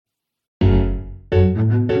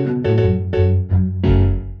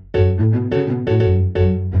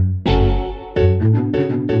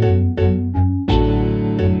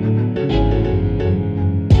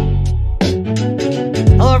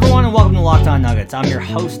On Nuggets. I'm your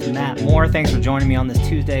host, Matt Moore. Thanks for joining me on this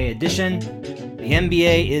Tuesday edition. The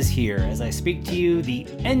NBA is here. As I speak to you, the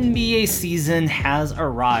NBA season has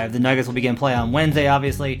arrived. The Nuggets will begin play on Wednesday,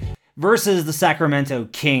 obviously, versus the Sacramento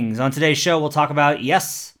Kings. On today's show, we'll talk about,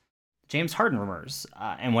 yes, James Harden rumors,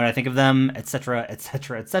 and what I think of them, etc.,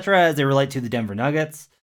 etc., etc., as they relate to the Denver Nuggets.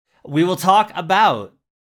 We will talk about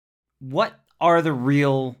what are the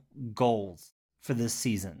real goals for this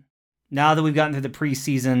season. Now that we've gotten through the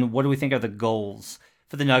preseason, what do we think are the goals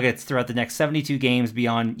for the Nuggets throughout the next 72 games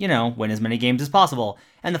beyond, win as many games as possible?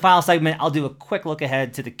 And the final segment, I'll do a quick look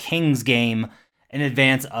ahead to the Kings game in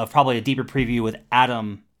advance of probably a deeper preview with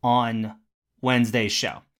Adam on Wednesday's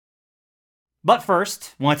show. But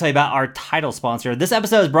first, I want to tell you about our title sponsor. This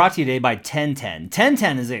episode is brought to you today by 1010.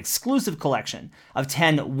 1010 is an exclusive collection of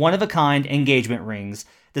 10 one-of-a-kind engagement rings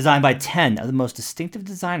designed by 10 of the most distinctive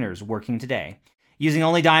designers working today. Using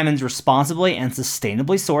only diamonds responsibly and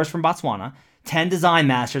sustainably sourced from Botswana, 10 design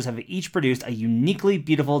masters have each produced a uniquely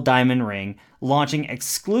beautiful diamond ring, launching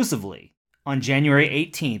exclusively on January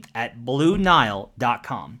 18th at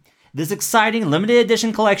BlueNile.com. This exciting limited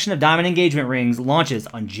edition collection of diamond engagement rings launches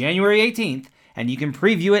on January 18th, and you can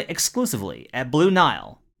preview it exclusively at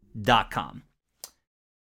BlueNile.com.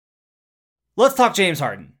 Let's talk James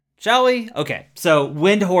Harden, shall we? Okay, so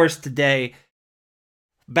Windhorse today.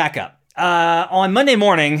 Back up. On Monday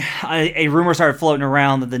morning, a rumor started floating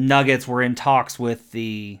around that the Nuggets were in talks with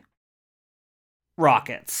the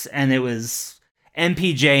Rockets, and it was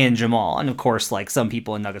MPJ and Jamal. And of course, like some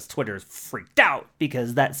people in Nuggets Twitter freaked out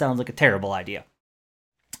because that sounds like a terrible idea.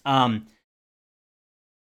 From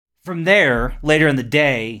there, later in the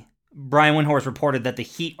day, Brian Windhorst reported that the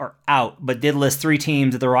Heat are out, but did list 3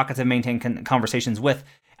 teams that the Rockets have maintained conversations with,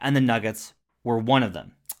 and the Nuggets were one of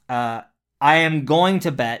them. I am going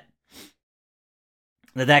to bet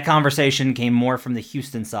that conversation came more from the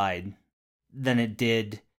Houston side than it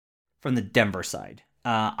did from the Denver side.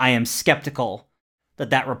 I am skeptical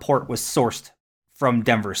that report was sourced from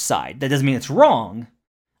Denver's side. That doesn't mean it's wrong.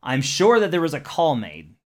 I'm sure that there was a call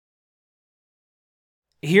made.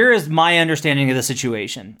 Here is my understanding of the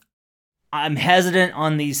situation. I'm hesitant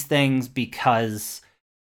on these things because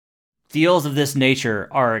deals of this nature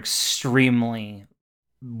are extremely,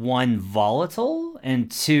 1, volatile,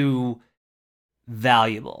 and 2,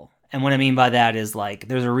 valuable. And what I mean by that is, like,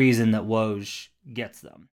 there's a reason that Woj gets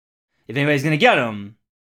them. If anybody's going to get them,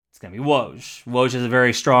 it's going to be Woj. Woj has a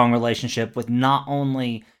very strong relationship with not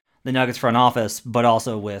only the Nuggets front office, but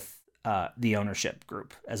also with the ownership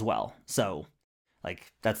group as well. So,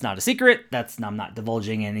 like, that's not a secret. I'm not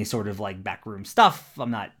divulging any sort of, like, backroom stuff.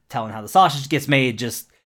 I'm not telling how the sausage gets made. Just,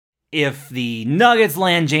 if the Nuggets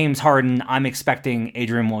land James Harden, I'm expecting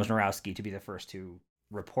Adrian Wojnarowski to be the first to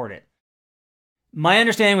report it. My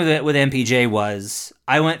understanding with MPJ was,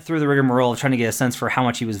 I went through the rigmarole of trying to get a sense for how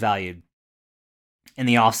much he was valued in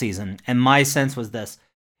the offseason, and my sense was this: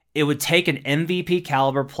 it would take an MVP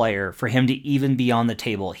caliber player for him to even be on the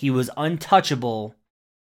table. He was untouchable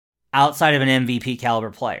outside of an MVP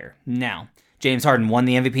caliber player. Now, James Harden won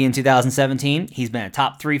the MVP in 2017. He's been a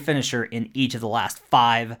top 3 finisher in each of the last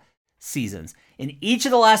 5 seasons. In each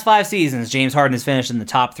of the last 5 seasons, James Harden has finished in the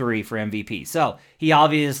top 3 for MVP. So, he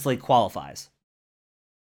obviously qualifies.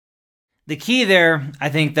 The key there, I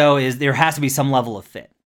think, though, is there has to be some level of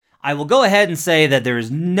fit. I will go ahead and say that there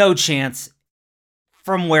is no chance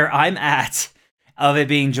from where I'm at of it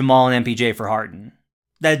being Jamal and MPJ for Harden.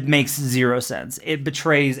 That makes 0 sense. It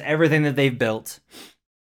betrays everything that they've built.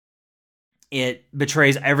 It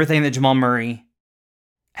betrays everything that Jamal Murray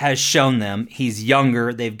has shown them. He's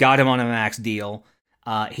younger. They've got him on a max deal.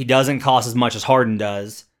 He doesn't cost as much as Harden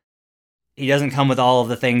does. He doesn't come with all of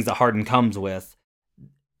the things that Harden comes with.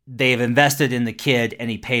 They've invested in the kid, and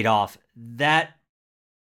he paid off. That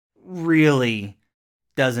really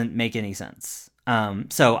doesn't make any sense.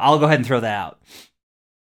 So I'll go ahead and throw that out.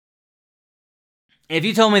 If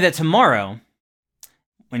you told me that tomorrow,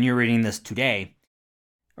 when you're reading this today,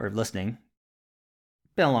 or listening,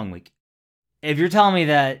 it's been a long week. If you're telling me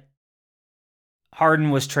that Harden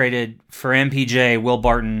was traded for MPJ, Will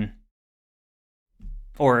Barton,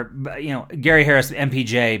 or, Gary Harris,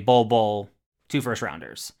 MPJ, Bol, 2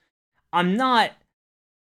 first-rounders, I'm not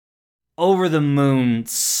over the moon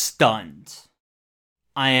stunned.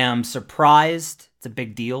 I am surprised. It's a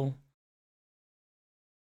big deal.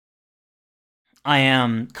 I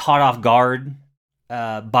am caught off guard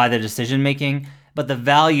by the decision making, but the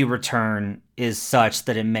value return is such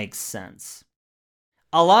that it makes sense.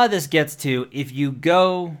 A lot of this gets to, if you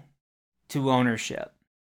go to ownership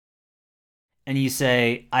and you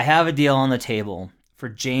say, I have a deal on the table for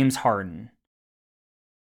James Harden,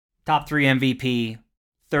 top 3 MVP,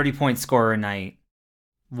 30-point scorer a night,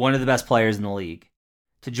 one of the best players in the league,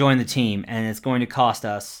 to join the team, and it's going to cost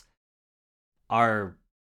us our,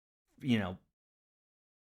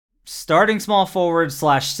 starting small forward /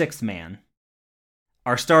 sixth man,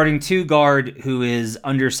 our starting 2 guard who is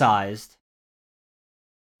undersized,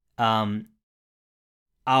 our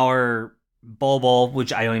Bol,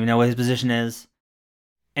 which I don't even know what his position is,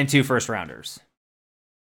 and 2 first rounders.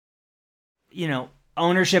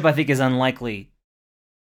 Ownership, I think, is unlikely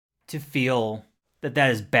to feel that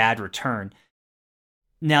is bad return.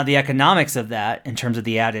 Now, the economics of that, in terms of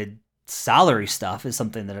the added salary stuff, is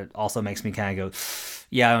something that it also makes me kind of go,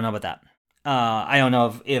 yeah, I don't know about that. I don't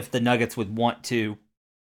know if the Nuggets would want to.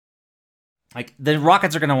 Like, the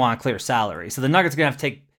Rockets are going to want to clear salary, so the Nuggets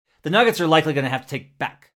are likely going to have to take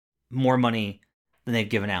back more money than they've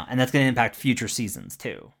given out, and that's going to impact future seasons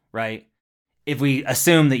too, right? If we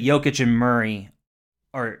assume that Jokic and Murray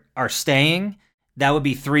are staying, that would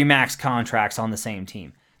be 3 max contracts on the same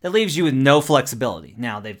team. That leaves you with no flexibility.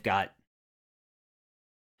 Now they've got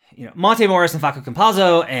Monte Morris and Facu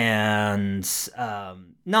Campazzo and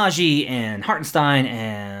Najee and Hartenstein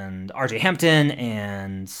and RJ Hampton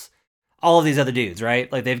and all of these other dudes,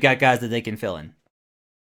 right? Like, they've got guys that they can fill in.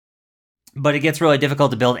 But it gets really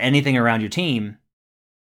difficult to build anything around your team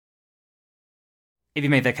if you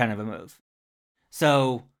make that kind of a move.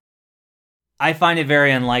 So I find it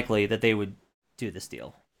very unlikely that they would do this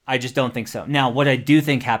deal. I just don't think so. Now, what I do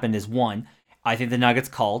think happened is, one, I think the Nuggets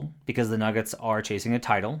called because the Nuggets are chasing a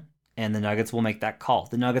title, and the Nuggets will make that call.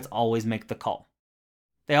 The Nuggets always make the call.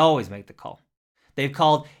 They always make the call. They've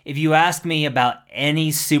called, if you ask me about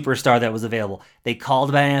any superstar that was available, they called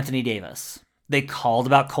about Anthony Davis. They called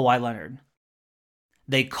about Kawhi Leonard.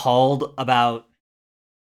 They called about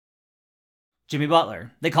Jimmy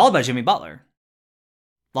Butler.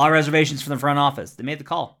 A lot of reservations from the front office. They made the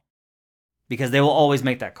call because they will always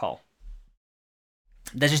make that call.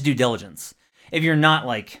 That's just due diligence. If you're not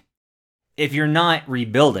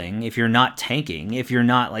rebuilding, if you're not tanking, if you're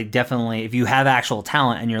not if you have actual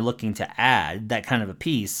talent and you're looking to add that kind of a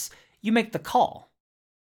piece, you make the call.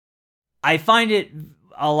 I find it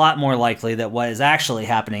a lot more likely that what is actually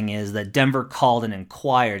happening is that Denver called and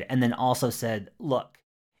inquired and then also said, look,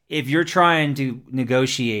 if you're trying to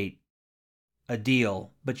negotiate a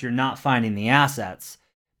deal, but you're not finding the assets,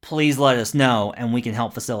 please let us know and we can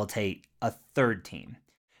help facilitate a third team.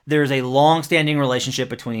 There's a long-standing relationship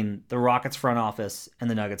between the Rockets front office and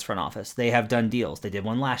the Nuggets front office. They have done deals. They did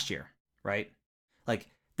one last year, right?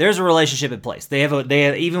 There's a relationship in place. They have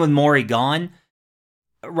even with Morey gone,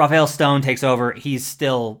 Rafael Stone takes over. He's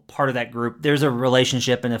still part of that group. There's a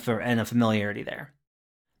relationship and a familiarity there.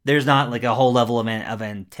 There's not a whole level of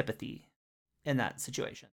antipathy in that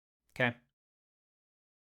situation. Okay.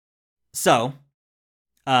 So,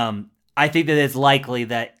 I think that it's likely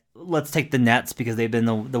that, let's take the Nets because they've been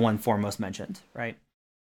the one foremost mentioned, right?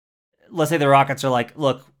 Let's say the Rockets are like,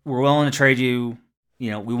 look, we're willing to trade you.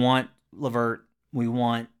 We want LeVert. We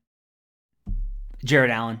want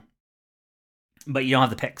Jared Allen. But you don't have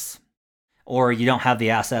the picks. Or you don't have the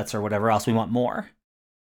assets or whatever else. We want more.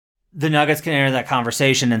 The Nuggets can enter that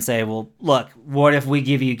conversation and say, well, look, what if we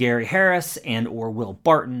give you Gary Harris and or Will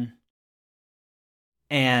Barton,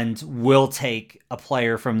 and we'll take a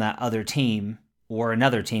player from that other team or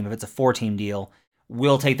another team, if it's a 4-team deal,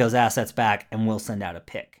 we'll take those assets back and we'll send out a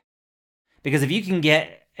pick. Because if you can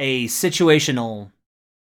get a situational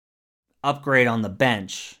upgrade on the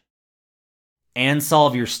bench and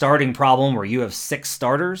solve your starting problem where you have 6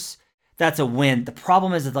 starters, that's a win. The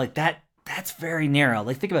problem is that that's very narrow.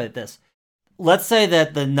 Think about this. Let's say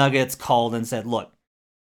that the Nuggets called and said, look,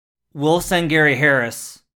 we'll send Gary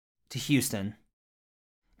Harris to Houston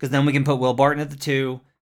because then we can put Will Barton at the 2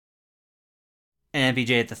 and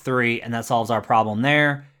MPJ at the 3, and that solves our problem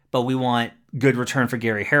there. But we want good return for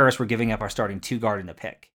Gary Harris. We're giving up our starting 2 guard in a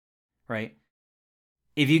pick, right?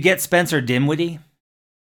 If you get Spencer Dinwiddie,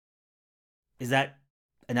 is that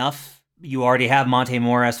enough? You already have Monte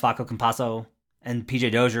Morris, Facu Campazzo, and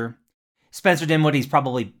PJ Dozier. Spencer Dinwiddie's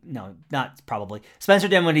Spencer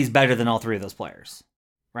Dinwiddie's better than all 3 of those players,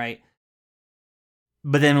 right?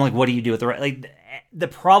 But then, what do you do with the right? The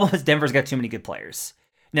problem is Denver's got too many good players.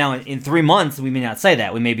 Now, in 3 months, we may not say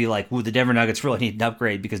that. We may be like, ooh, the Denver Nuggets really need an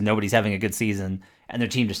upgrade because nobody's having a good season and their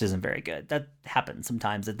team just isn't very good. That happens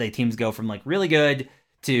sometimes, that teams go from really good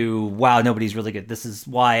to, wow, nobody's really good. This is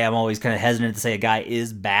why I'm always kind of hesitant to say a guy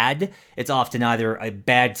is bad. It's often either a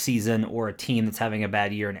bad season or a team that's having a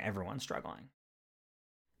bad year and everyone's struggling.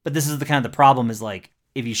 But this is the kind of the problem is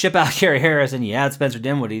if you ship out Gary Harris and you add Spencer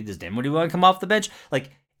Dinwiddie, does Dinwiddie want to come off the bench?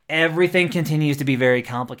 Everything continues to be very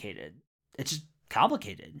complicated. It's just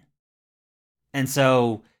complicated. And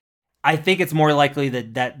so I think it's more likely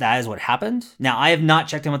that is what happened. Now, I have not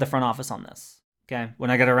checked in with the front office on this. Okay. When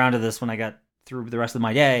I got around to this, when I got through the rest of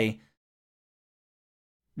my day,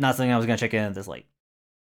 not something I was going to check in at this late.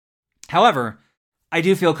 However, I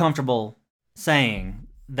do feel comfortable saying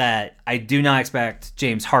that I do not expect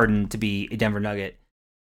James Harden to be a Denver Nugget,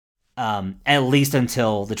 at least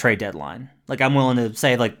until the trade deadline. Like, I'm willing to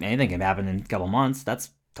say, like, anything can happen in a couple months. That's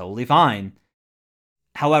totally fine.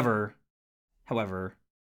 However,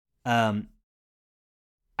 I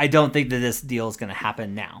don't think that this deal is going to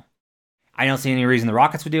happen now. I don't see any reason the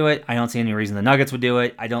Rockets would do it. I don't see any reason the Nuggets would do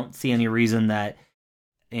it. I don't see any reason that,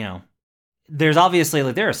 there's obviously,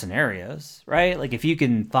 like, there are scenarios, right? Like, if you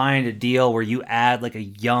can find a deal where you add, like, a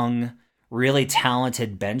young, really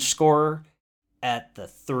talented bench scorer at the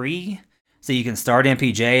 3, so you can start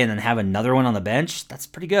MPJ and then have another one on the bench, that's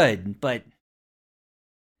pretty good. But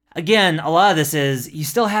again, a lot of this is you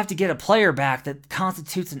still have to get a player back that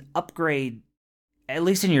constitutes an upgrade, at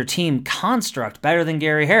least in your team construct, better than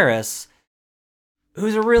Gary Harris,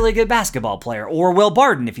 who's a really good basketball player, or Will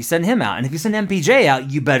Barton if you send him out. And if you send MPJ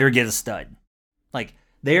out, you better get a stud. Like,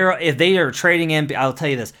 if they are trading I'll tell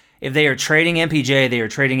you this, if they are trading MPJ, they are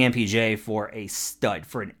trading MPJ for a stud,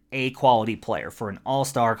 for an A-quality player, for an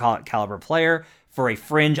all-star caliber player, for a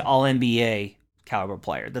fringe all-NBA caliber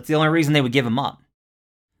player. That's the only reason they would give him up.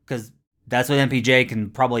 Because that's what MPJ can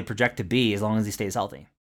probably project to be as long as he stays healthy.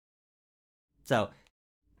 So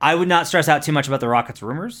I would not stress out too much about the Rockets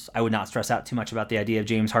rumors. I would not stress out too much about the idea of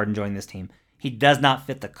James Harden joining this team. He does not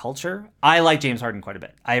fit the culture. I like James Harden quite a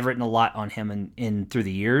bit. I've written a lot on him in through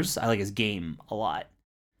the years. I like his game a lot.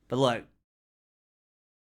 But look,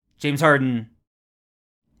 James Harden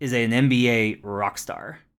is an NBA rock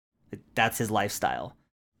star. That's his lifestyle.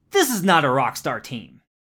 This is not a rock star team.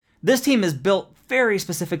 This team is built very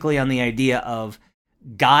specifically on the idea of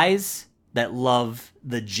guys that love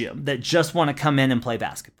the gym, that just want to come in and play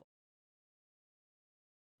basketball.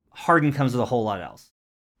 Harden comes with a whole lot else.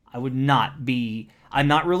 I'm not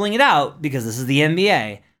ruling it out because this is the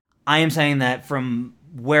NBA. I am saying that from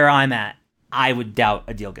where I'm at, I would doubt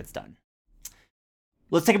a deal gets done.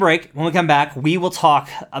 Let's take a break. When we come back, we will talk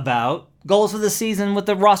about goals for the season, what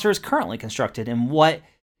the roster is currently constructed, and what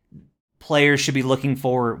players should be looking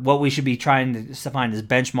for, what we should be trying to find as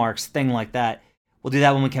benchmarks, thing like that. We'll do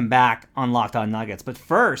that when we come back on Locked On Nuggets. But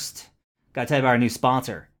first, got to tell you about our new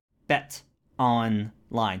sponsor, Bet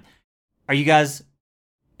Online. Are you guys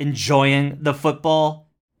enjoying the football?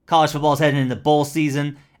 College football is heading into bowl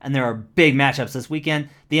season, and there are big matchups this weekend.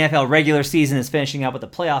 The NFL regular season is finishing up with the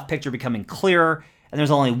playoff picture becoming clearer, and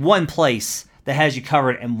there's only one place that has you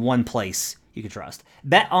covered and one place you can trust.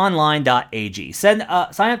 BetOnline.ag. Sign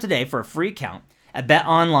up today for a free account at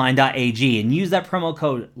BetOnline.ag and use that promo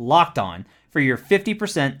code LOCKEDON for your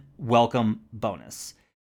 50% welcome bonus.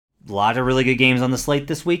 A lot of really good games on the slate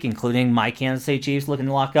this week, including my Kansas City Chiefs looking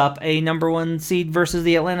to lock up a number 1 seed versus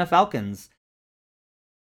the Atlanta Falcons.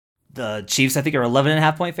 The Chiefs, I think, are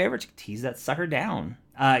 11.5-point favorites. Tease that sucker down.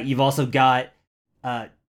 You've also got,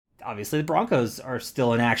 obviously, the Broncos are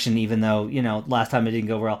still in action, even though, last time it didn't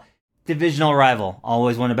go well. Divisional rival.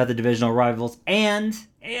 Always want to bet the divisional rivals. And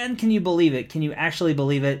can you believe it? Can you actually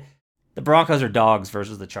believe it? The Broncos are dogs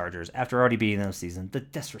versus the Chargers after already beating them this season. The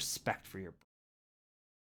disrespect for your...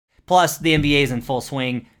 Plus, the NBA is in full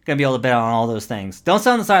swing. Going to be able to bet on all those things. Don't sit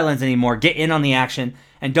on the sidelines anymore. Get in on the action.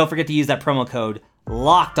 And don't forget to use that promo code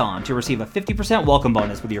LOCKEDON to receive a 50% welcome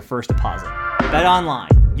bonus with your first deposit. Bet Online,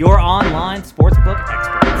 your online sportsbook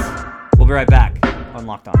experts. We'll be right back on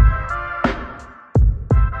Locked On.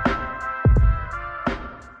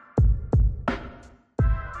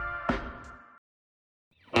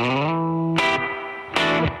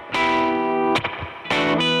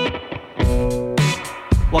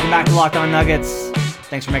 Welcome back to Locked On Nuggets.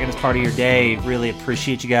 Thanks for making this part of your day. Really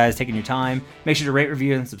appreciate you guys taking your time. Make sure to rate,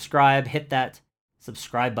 review, and subscribe. Hit that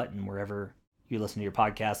subscribe button wherever you listen to your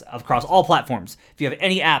podcast across all platforms. If you have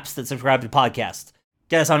any apps that subscribe to podcasts,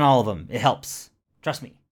 get us on all of them. It helps. Trust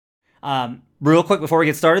me. Real quick before we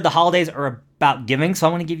get started, the holidays are about giving, so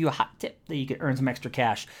I want to give you a hot tip that you can earn some extra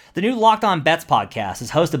cash. The new Locked On Bets podcast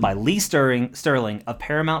is hosted by Lee Sterling of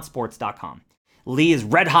ParamountSports.com. Lee is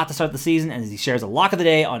red hot to start the season, and he shares a lock of the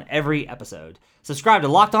day on every episode. Subscribe to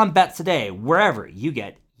Locked On Bets today, wherever you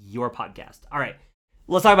get your podcast. All right,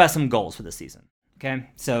 let's talk about some goals for this season. Okay,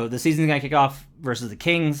 so the season's going to kick off versus the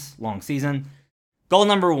Kings, long season. Goal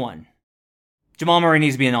number 1, Jamal Murray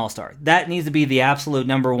needs to be an all-star. That needs to be the absolute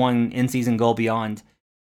number 1 in-season goal beyond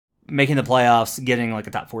making the playoffs, getting like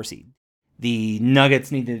a top 4 seed. The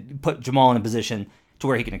Nuggets need to put Jamal in a position to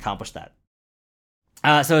where he can accomplish that.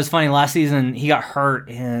 So it's funny. Last season he got hurt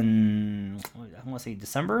in I want to say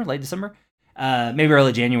December, late December, maybe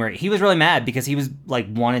early January. He was really mad because he was like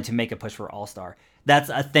wanted to make a push for All-Star. That's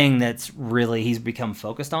a thing that's really he's become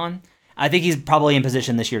focused on. I think he's probably in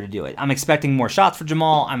position this year to do it. I'm expecting more shots for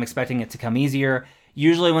Jamal. I'm expecting it to come easier.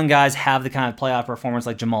 Usually when guys have the kind of playoff performance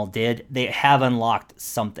like Jamal did, they have unlocked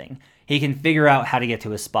something. He can figure out how to get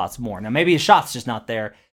to his spots more. Now, maybe his shot's just not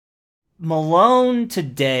there. Malone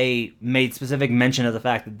today made specific mention of the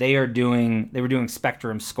fact that they were doing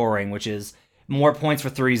spectrum scoring, which is more points for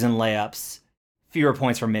threes and layups, fewer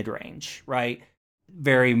points for mid-range, right?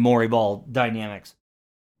 Very Morey ball dynamics,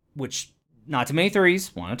 which not too many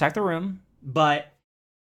threes, want to attack the rim, but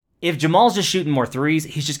if Jamal's just shooting more threes,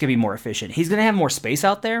 he's just going to be more efficient. He's going to have more space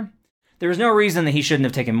out there. There's no reason that he shouldn't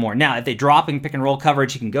have taken more. Now, if they drop in pick and roll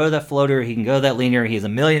coverage, he can go to that floater, he can go to that leaner, he has a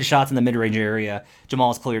million shots in the mid-range area,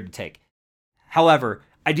 Jamal is cleared to take. However,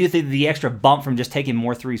 I do think the extra bump from just taking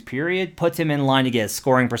more threes, period, puts him in line to get a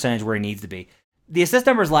scoring percentage where he needs to be. The assist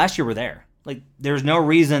numbers last year were there. Like, there's no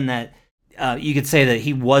reason that you could say that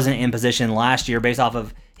he wasn't in position last year based off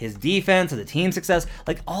of his defense or the team success.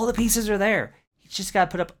 Like, all the pieces are there. He's just got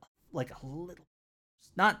to put up, like, a little,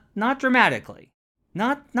 not dramatically.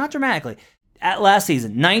 Not dramatically. At last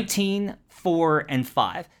season, 19, 4, and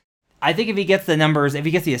 5. I think if he gets the numbers, if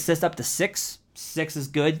he gets the assist up to 6 is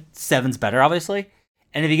good. 7's better, obviously.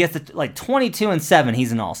 And if he gets to like 22 and 7,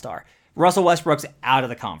 he's an all-star. Russell Westbrook's out of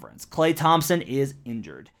the conference. Klay Thompson is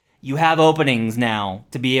injured. You have openings now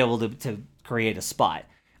to be able to create a spot.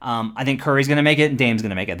 I think Curry's going to make it and Dame's going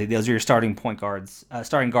to make it. I think those are your starting guards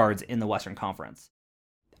in the Western Conference.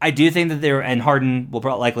 I do think that and Harden will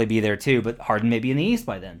likely be there too, but Harden may be in the East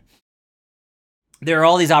by then. There are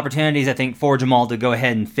all these opportunities, I think, for Jamal to go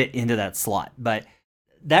ahead and fit into that slot. But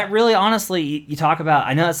that really, honestly, you talk about,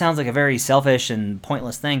 I know it sounds like a very selfish and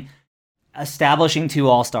pointless thing. Establishing 2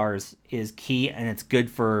 All-Stars is key, and it's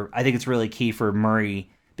good I think it's really key for Murray,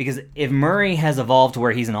 because if Murray has evolved to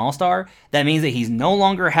where he's an All-Star, that means that he's no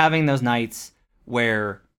longer having those nights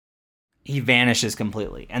where he vanishes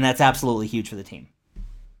completely, and that's absolutely huge for the team.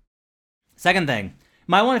 Second thing,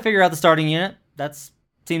 might want to figure out the starting unit. That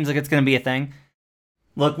seems like it's going to be a thing.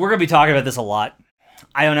 Look, we're going to be talking about this a lot.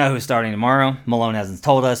 I don't know who's starting tomorrow. Malone hasn't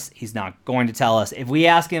told us. He's not going to tell us. If we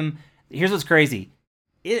ask him, here's what's crazy.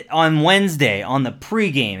 On Wednesday, on the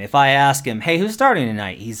pregame, if I ask him, hey, who's starting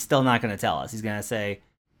tonight? He's still not going to tell us. He's going to say,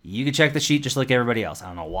 you can check the sheet just like everybody else. I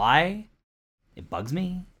don't know why. It bugs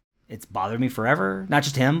me. It's bothered me forever. Not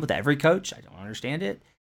just him, but every coach. I don't understand it.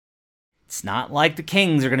 It's not like the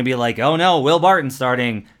Kings are going to be like, oh no, Will Barton's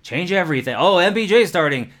starting. Change everything. Oh, MPJ's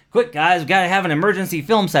starting. Quick, guys, we've got to have an emergency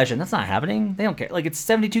film session. That's not happening. They don't care. Like, it's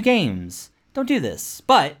 72 games. Don't do this.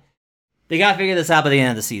 But they got to figure this out by the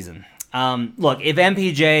end of the season. Look, if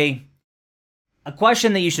MPJ... A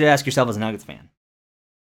question that you should ask yourself as a Nuggets fan.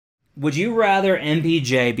 Would you rather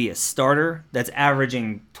MPJ be a starter that's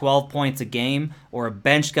averaging 12 points a game or a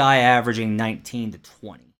bench guy averaging 19 to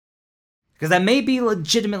 20? Because that may be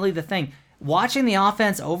legitimately the thing. Watching the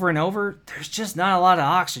offense over and over, there's just not a lot of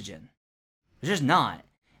oxygen. There's just not.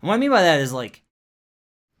 And what I mean by that is, like,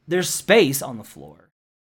 there's space on the floor.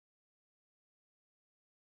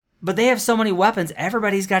 But they have so many weapons,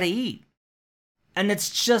 everybody's got to eat. And it's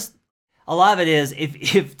just, a lot of it is,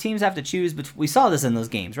 if teams have to choose, we saw this in those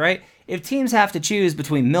games, right? If teams have to choose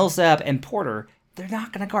between Millsap and Porter, they're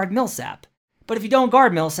not going to guard Millsap. But if you don't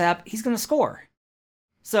guard Millsap, he's going to score.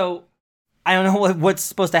 So I don't know what's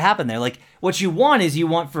supposed to happen there. Like, what you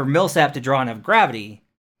want for Millsap to draw enough gravity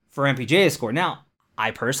for MPJ to score. Now,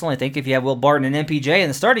 I personally think if you have Will Barton and MPJ in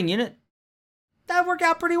the starting unit, that'd work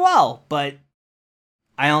out pretty well. But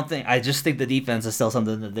I just think the defense is still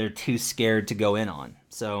something that they're too scared to go in on.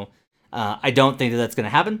 So I don't think that that's going to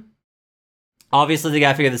happen. Obviously, they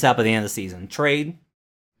got to figure this out by the end of the season. Trade,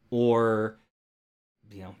 or,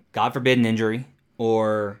 God forbid, an injury,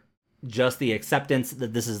 or just the acceptance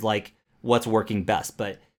that this is like what's working best.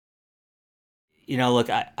 But, look,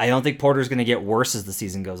 I don't think Porter's going to get worse as the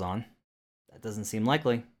season goes on. That doesn't seem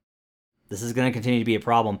likely. This is going to continue to be a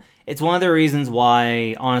problem. It's one of the reasons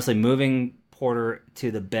why, honestly, moving Porter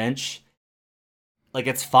to the bench, like,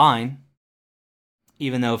 it's fine.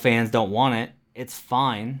 Even though fans don't want it, it's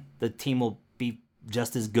fine. The team will be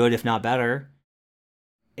just as good, if not better.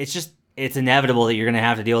 It's inevitable that you're going to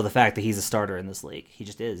have to deal with the fact that he's a starter in this league. He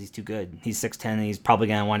just is. He's too good. He's 6'10", and he's probably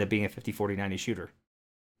going to wind up being a 50, 40, 90 shooter.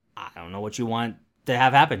 I don't know what you want to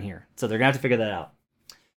have happen here. So they're going to have to figure that out.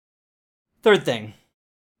 Third thing.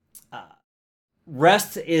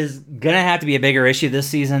 Rest is going to have to be a bigger issue this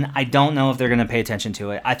season. I don't know if they're going to pay attention to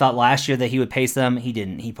it. I thought last year that he would pace them. He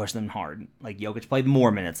didn't. He pushed them hard. Like, Jokic played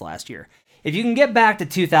more minutes last year. If you can get back to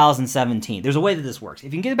 2017, there's a way that this works. If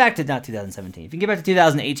you can get back to, not 2017, if you can get back to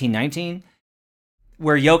 2018-19,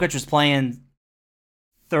 where Jokic was playing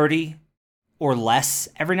 30 or less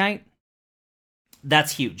every night,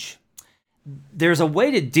 that's huge. There's a way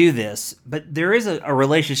to do this, but there is a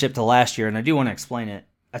relationship to last year, and I do want to explain it.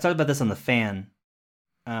 I talked about this on The Fan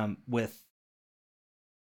with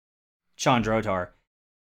Sean Drotar.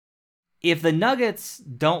 If the Nuggets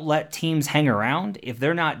don't let teams hang around, if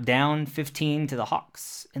they're not down 15 to the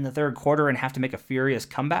Hawks in the third quarter and have to make a furious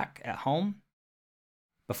comeback at home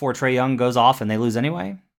before Trae Young goes off and they lose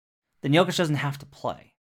anyway, then Jokic doesn't have to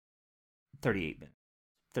play 38 minutes,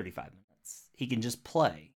 35 minutes. He can just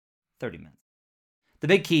play 30 minutes. The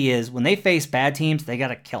big key is when they face bad teams, they got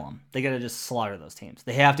to kill them. They got to just slaughter those teams.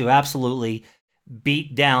 They have to absolutely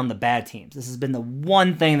beat down the bad teams. This has been the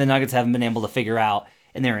one thing the Nuggets haven't been able to figure out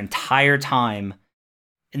in their entire time,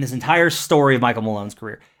 in this entire story of Michael Malone's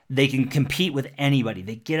career. They can compete with anybody.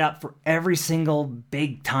 They get up for every single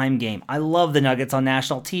big time game. I love the Nuggets on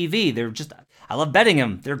national TV. I love betting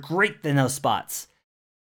them. They're great in those spots.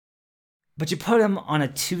 But you put them on a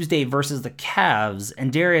Tuesday versus the Cavs,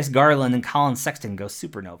 and Darius Garland and Colin Sexton go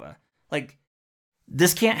supernova. Like,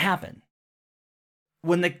 this can't happen.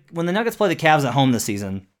 When the Nuggets play the Cavs at home this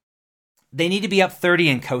season, they need to be up 30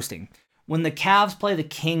 and coasting. When the Cavs play the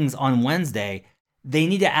Kings on Wednesday, they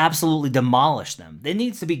need to absolutely demolish them. It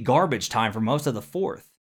needs to be garbage time for most of the fourth.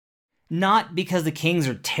 Not because the Kings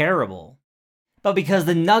are terrible, but because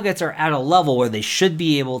the Nuggets are at a level where they should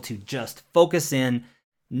be able to just focus in,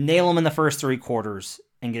 nail them in the first three quarters,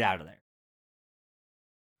 and get out of there.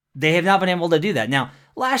 They have not been able to do that. Now,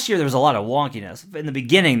 last year there was a lot of wonkiness. In the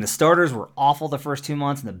beginning, the starters were awful the first 2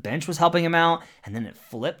 months, and the bench was helping them out, and then it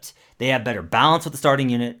flipped. They have better balance with the starting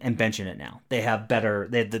unit and bench unit now. They have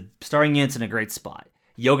the starting unit's in a great spot.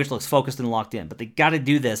 Jokic looks focused and locked in, but they got to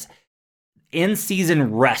do this.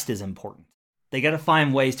 In-season rest is important. They got to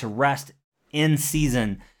find ways to rest in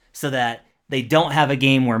season so that they don't have a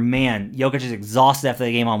game where, man, Jokic is exhausted after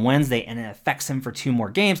the game on Wednesday and it affects him for 2 more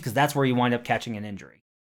games, because that's where you wind up catching an injury.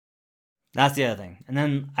 That's the other thing. And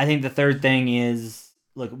then I think the third thing is,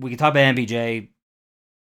 look, we can talk about MPJ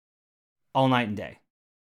all night and day,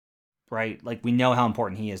 right? Like, we know how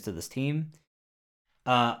important he is to this team.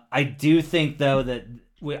 I do think, though, that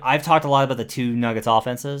I've talked a lot about the two Nuggets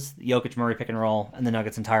offenses, the Jokic Murray pick and roll, and the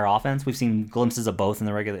Nuggets' entire offense. We've seen glimpses of both in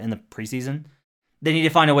the preseason. They need to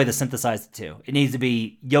find a way to synthesize the two. It needs to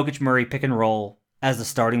be Jokic Murray pick and roll as the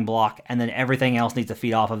starting block, and then everything else needs to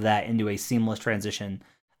feed off of that into a seamless transition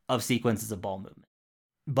of sequences of ball movement.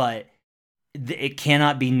 But it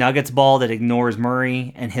cannot be Nuggets ball that ignores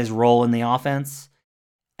Murray and his role in the offense,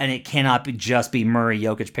 and it cannot just be Murray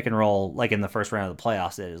Jokic pick and roll like in the first round of the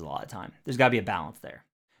playoffs. It is a lot of time. There's got to be a balance there.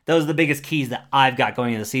 Those are the biggest keys that I've got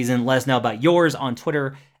going into the season. Let us know about yours on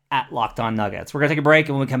Twitter at Locked On Nuggets. We're going to take a break,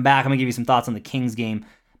 and when we come back, I'm going to give you some thoughts on the Kings game.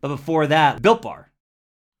 But before that, Built Bar.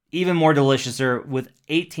 Even more deliciouser with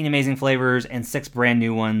 18 amazing flavors and 6 brand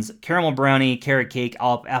new ones. Caramel brownie, carrot cake,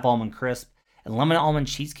 apple almond crisp, and lemon almond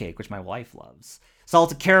cheesecake, which my wife loves.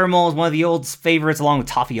 Salted caramel is one of the old favorites, along with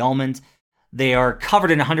toffee almond. They are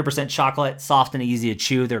covered in 100% chocolate, soft and easy to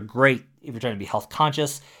chew. They're great if you're trying to be health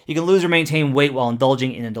conscious. You can lose or maintain weight while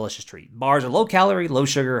indulging in a delicious treat. Bars are low calorie, low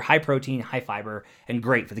sugar, high protein, high fiber, and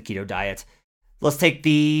great for the keto diet. Let's take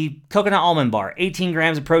the coconut almond bar. 18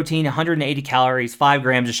 grams of protein, 180 calories, 5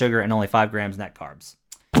 grams of sugar, and only 5 grams net carbs.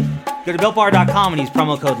 Go to BuiltBar.com and use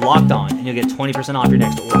promo code LOCKEDON, and you'll get 20% off your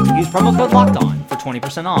next order. Use promo code LOCKEDON for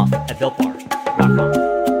 20% off at BuiltBar.com.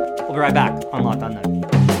 We'll be right back on Locked On Nuggets.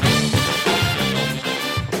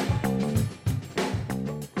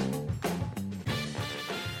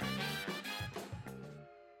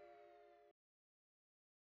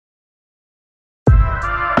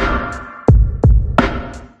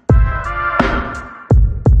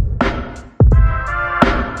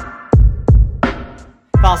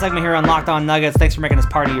 Final segment here on Locked On Nuggets. Thanks for making this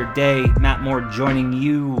part of your day. Matt Moore joining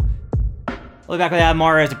you. We'll be back with Adam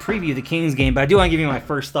Mares to preview the Kings game, but I do want to give you my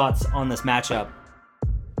first thoughts on this matchup.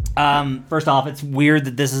 First off, it's weird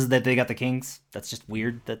that they got the Kings. That's just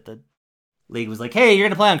weird that the league was like, "Hey, you're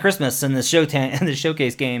going to play on Christmas in this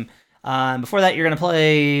showcase game. Before that, you're going to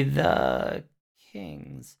play the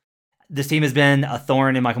Kings." This team has been a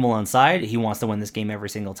thorn in Michael Malone's side. He wants to win this game every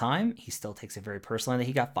single time. He still takes it very personally that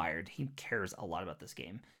he got fired. He cares a lot about this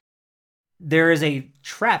game. There is a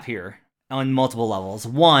trap here on multiple levels.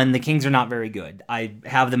 One, the Kings are not very good. I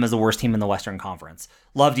have them as the worst team in the Western Conference.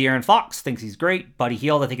 Love De'Aaron Fox, thinks he's great. Buddy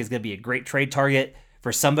Hield, I think, is going to be a great trade target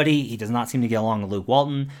for somebody. He does not seem to get along with Luke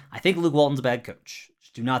Walton. I think Luke Walton's a bad coach.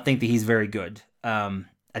 Do not think that he's very good. I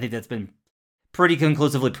think that's been pretty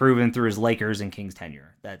conclusively proven through his Lakers and Kings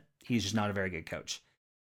tenure that he's just not a very good coach.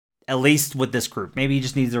 At least with this group. Maybe he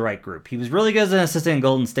just needs the right group. He was really good as an assistant in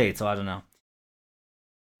Golden State, so I don't know.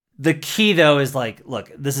 The key, though, is like,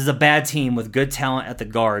 look, this is a bad team with good talent at the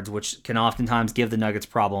guards, which can oftentimes give the Nuggets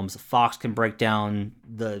problems. Fox can break down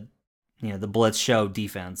the blitz show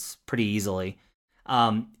defense pretty easily.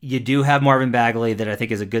 You do have Marvin Bagley that I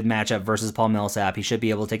think is a good matchup versus Paul Millsap. He should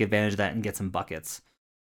be able to take advantage of that and get some buckets.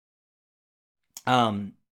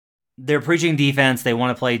 They're preaching defense. They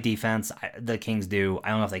want to play defense. The Kings do. I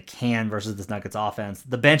don't know if they can versus this Nuggets offense.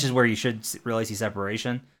 The bench is where you should really see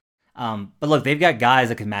separation. But look, they've got guys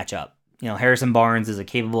that can match up. Harrison Barnes is a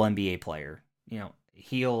capable NBA player.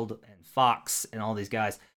 Hield and Fox and all these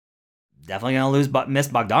guys. Definitely going to miss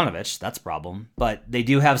Bogdanovich. That's a problem. But they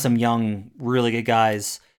do have some young, really good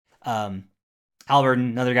guys. Halliburton,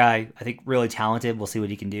 another guy, I think really talented. We'll see what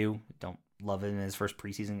he can do. Don't love it in his first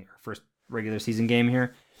regular season game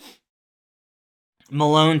here.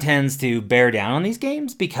 Malone tends to bear down on these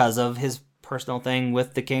games because of his personal thing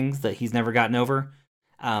with the Kings that he's never gotten over.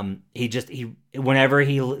 Whenever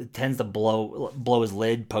he tends to blow his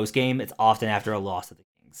lid post game, it's often after a loss to the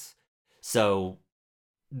Kings. So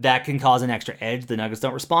that can cause an extra edge. The Nuggets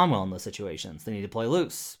don't respond well in those situations. They need to play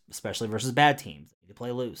loose, especially versus bad teams. They need to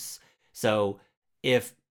play loose. So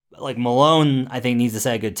if Malone, I think, needs to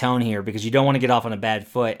set a good tone here because you don't want to get off on a bad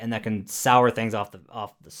foot, and that can sour things off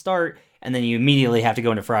the start. And then you immediately have to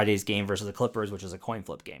go into Friday's game versus the Clippers, which is a coin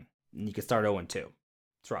flip game. And you can start 0-2.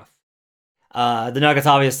 It's rough. The Nuggets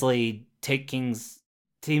obviously take teams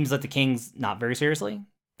like the Kings not very seriously.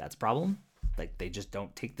 That's a problem. They just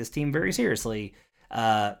don't take this team very seriously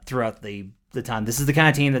throughout the time. This is the kind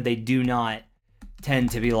of team that they do not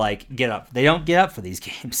tend to be get up. They don't get up for these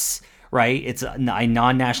games, right? It's a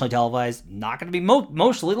non-nationally televised, not going to be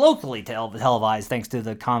mostly locally televised thanks to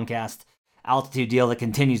the Comcast altitude deal that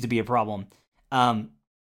continues to be a problem. But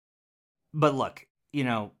look,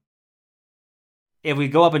 if we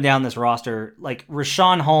go up and down this roster,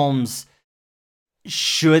 Richaun Holmes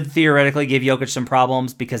should theoretically give Jokic some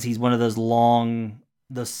problems because he's one of those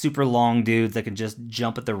super long dudes that can just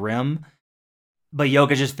jump at the rim. But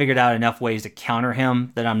Jokic has figured out enough ways to counter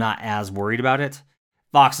him that I'm not as worried about it.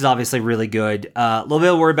 Fox is obviously really good. A little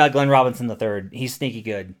bit worried about Glenn Robinson III. He's sneaky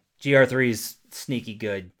good. GR3's sneaky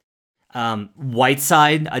good.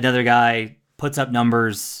 Whiteside, another guy, puts up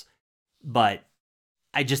numbers, but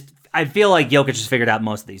I feel like Jokic has figured out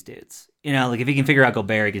most of these dudes. If he can figure out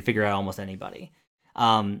Gobert, he can figure out almost anybody.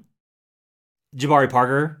 Jabari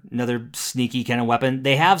Parker, another sneaky kind of weapon.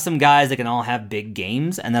 They have some guys that can all have big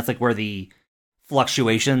games, and that's where the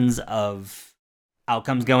fluctuations of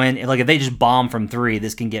outcomes go in. If they just bomb from three,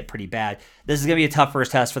 this can get pretty bad. This is going to be a tough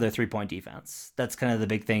first test for their three-point defense. That's kind of the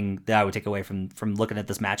big thing that I would take away from looking at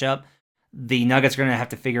this matchup. The Nuggets are going to have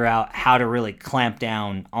to figure out how to really clamp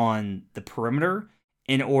down on the perimeter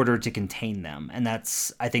in order to contain them. And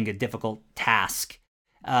that's, I think, a difficult task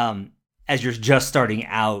as you're just starting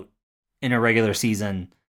out in a regular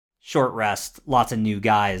season, short rest, lots of new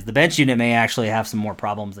guys. The bench unit may actually have some more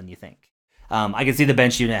problems than you think. I can see the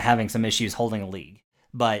bench unit having some issues holding a league.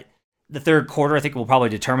 But the third quarter, I think, will probably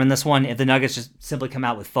determine this one. If the Nuggets just simply come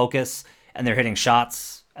out with focus and they're hitting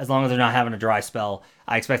shots, as long as they're not having a dry spell,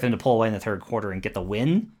 I expect them to pull away in the third quarter and get the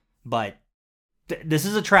win. But this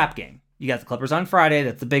is a trap game. You got the Clippers on Friday.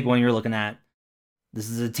 That's the big one you're looking at. This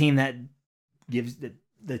is a team that gives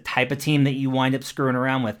the type of team that you wind up screwing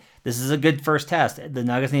around with. This is a good first test. The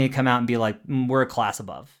Nuggets need to come out and be like, we're a class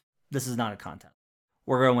above. This is not a contest.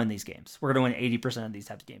 We're going to win these games. We're going to win 80% of these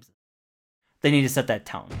types of games. They need to set that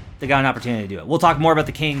tone. They got an opportunity to do it. We'll talk more about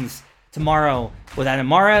the Kings tomorrow with Adam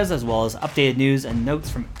Mares, as well as updated news and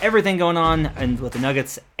notes from everything going on and with the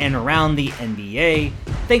Nuggets and around the NBA.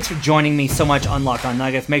 Thanks for joining me so much on Locked On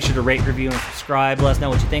Nuggets. Make sure to rate, review, and subscribe. Let us know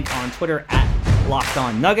what you think on Twitter at Locked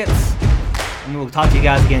On Nuggets. And we'll talk to you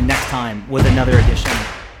guys again next time with another edition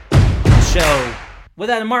of the show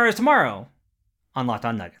with Adam Mares tomorrow on Locked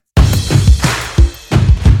On Nuggets.